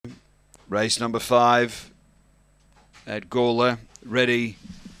Race number 5 at Gawler, ready,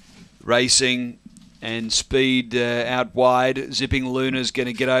 racing, and speed out wide. Zipping Luna's going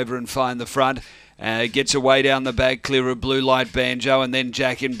to get over and find the front. Gets away down the back, clear of Blue Light Banjo, and then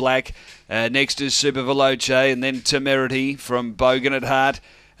Jack in Black. Next is Super Veloce, and then Temerity from Bogan at Heart.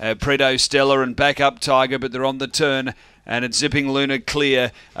 Predo Stella and back up Tiger, but they're on the turn. And it's Zipping Luna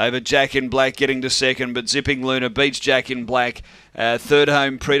clear over Jack in Black getting to second, but Zipping Luna beats Jack in Black. Third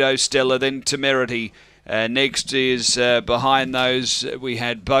home, Predo Stella, then Temerity. Next is behind those, we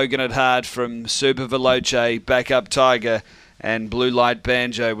had Bogan at Heart from Super Veloce, back up Tiger, and Blue Light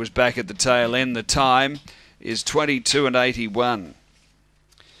Banjo was back at the tail end. The time is 22:81.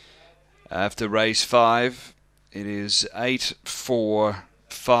 After race 5, it is 8, 4,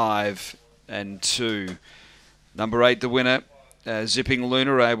 5 and 2. Number 8, the winner, Zipping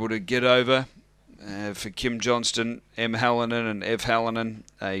Luna, able to get over for Kim Johnston, M. Hallinan and F. Hallinan.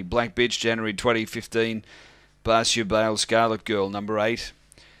 A Black Bitch, January 2015. Barcia Bale, Scarlet Girl, number 8.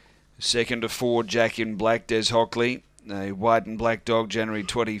 Second to 4, Jack in Black, Des Hockley. A White and Black Dog, January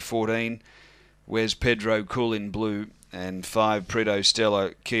 2014. Where's Pedro, Cool in Blue. And 5, Predo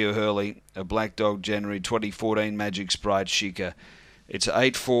Stella, Kia Hurley. A Black Dog, January 2014, Magic Sprite, Shika. It's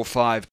 8, 4, 5.